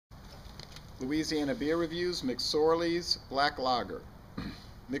Louisiana beer reviews, McSorley's Black Lager.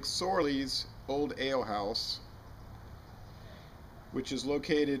 McSorley's Old Ale House, which is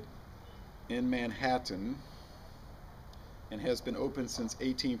located in Manhattan and has been open since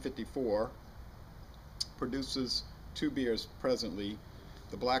 1854, produces two beers presently,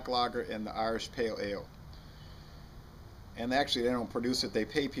 the Black Lager and the Irish Pale Ale. And actually, they don't produce it, they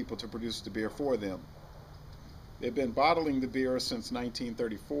pay people to produce the beer for them. They've been bottling the beer since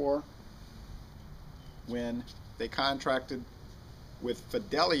 1934, when they contracted with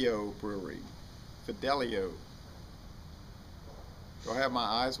Fidelio Brewery. Fidelio. Do I have my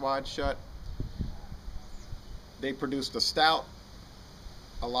eyes wide shut? They produced a stout,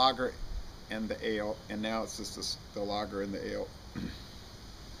 a lager, and the ale, and now it's just the lager and the ale.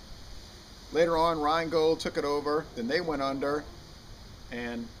 Later on, Rheingold took it over, then they went under,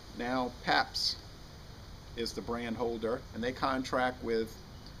 and now Pabst is the brand holder, and they contract with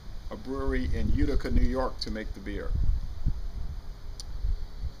a brewery in Utica, New York to make the beer.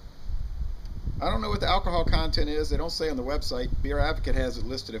 I don't know what the alcohol content is. They don't say on the website. Beer Advocate has it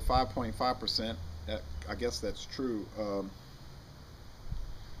listed at 5.5%. I guess that's true.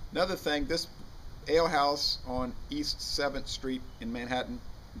 Another thing, this ale house on East 7th Street in Manhattan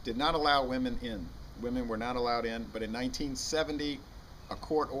did not allow women in. Women were not allowed in, but in 1970, a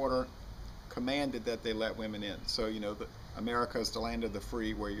court order commanded that they let women in. So, you know, America is the land of the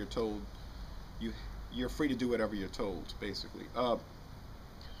free, where you're told you're free to do whatever you're told, basically.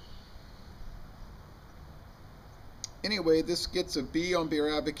 Anyway, this gets a B on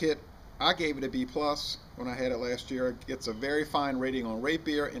Beer Advocate. I gave it a B+ when I had it last year. It gets a very fine rating on Rate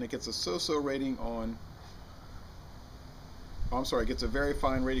Beer, and it gets a so-so rating on... Oh, I'm sorry, it gets a very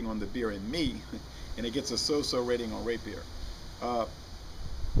fine rating on The Beer and Me, and it gets a so-so rating on Rate Beer.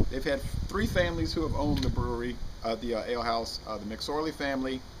 They've had three families who have owned the brewery, the ale house, the McSorley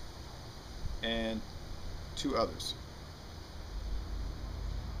family, and two others.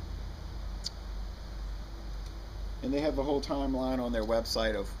 And they have a whole timeline on their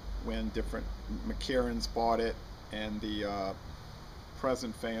website of when different McCarrans bought it, and the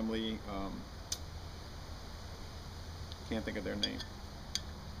present family, can't think of their name.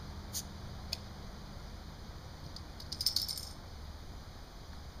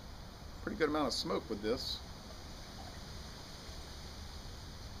 Pretty good amount of smoke with this.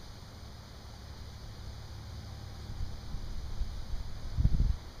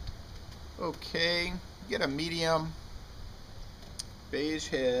 Okay, get a medium beige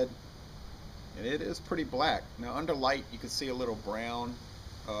head, and it is pretty black. Now under light you can see a little brown,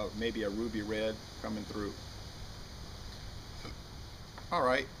 maybe a ruby red coming through.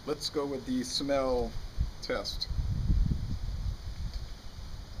 Alright, let's go with the smell test.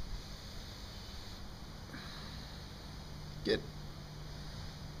 Get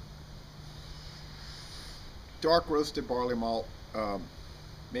dark roasted barley malt,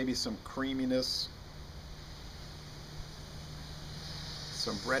 maybe some creaminess,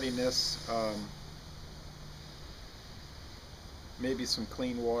 some breadiness, maybe some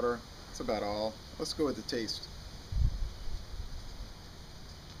clean water. That's about all. Let's go with the taste.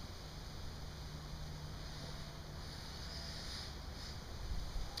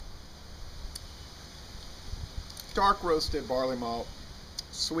 Dark roasted barley malt,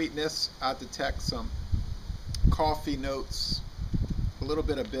 sweetness. I detect some coffee notes, a little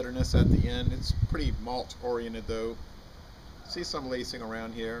bit of bitterness at the end. It's pretty malt oriented though. See some lacing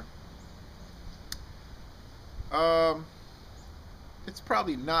around here. It's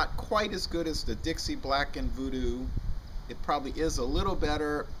probably not quite as good as the Dixie Black and Voodoo. It probably is a little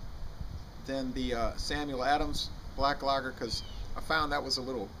better than the Samuel Adams Black Lager, because I found that was a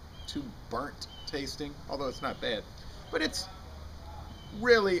little too burnt tasting, although it's not bad. But it's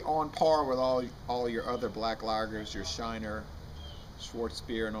really on par with all your other black lagers, your Shiner,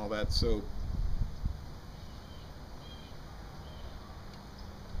 Schwarzbier, and all that. So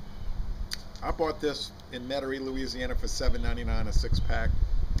I bought this in Metairie, Louisiana for $7.99 a 6-pack,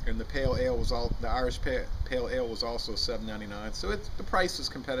 and the pale ale was the Irish pale ale was also $7.99. So the price is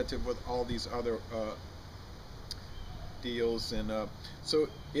competitive with all these other deals, and so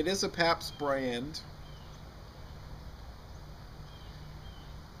it is a Pabst brand,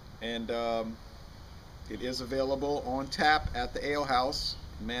 and it is available on tap at the Ale House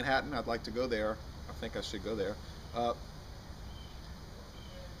in Manhattan. I'd like to go there. I think I should go there.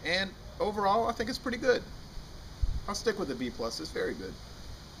 And overall, I think it's pretty good. I'll stick with the B+. It's very good.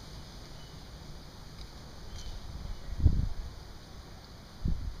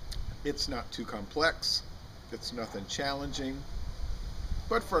 It's not too complex. It's nothing challenging.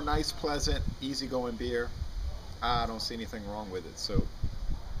 But for a nice, pleasant, easygoing beer, I don't see anything wrong with it. So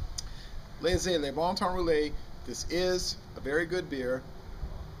Le Bon Temps Roulé. This is a very good beer.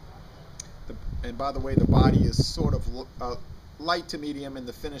 And by the way, the body is sort of light to medium, and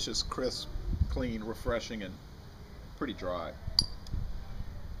the finish is crisp, clean, refreshing, and pretty dry.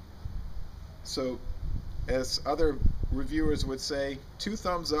 So, as other reviewers would say, 2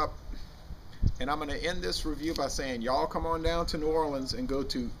 thumbs up. And I'm going to end this review by saying, y'all come on down to New Orleans and go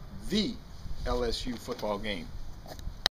to the LSU football game.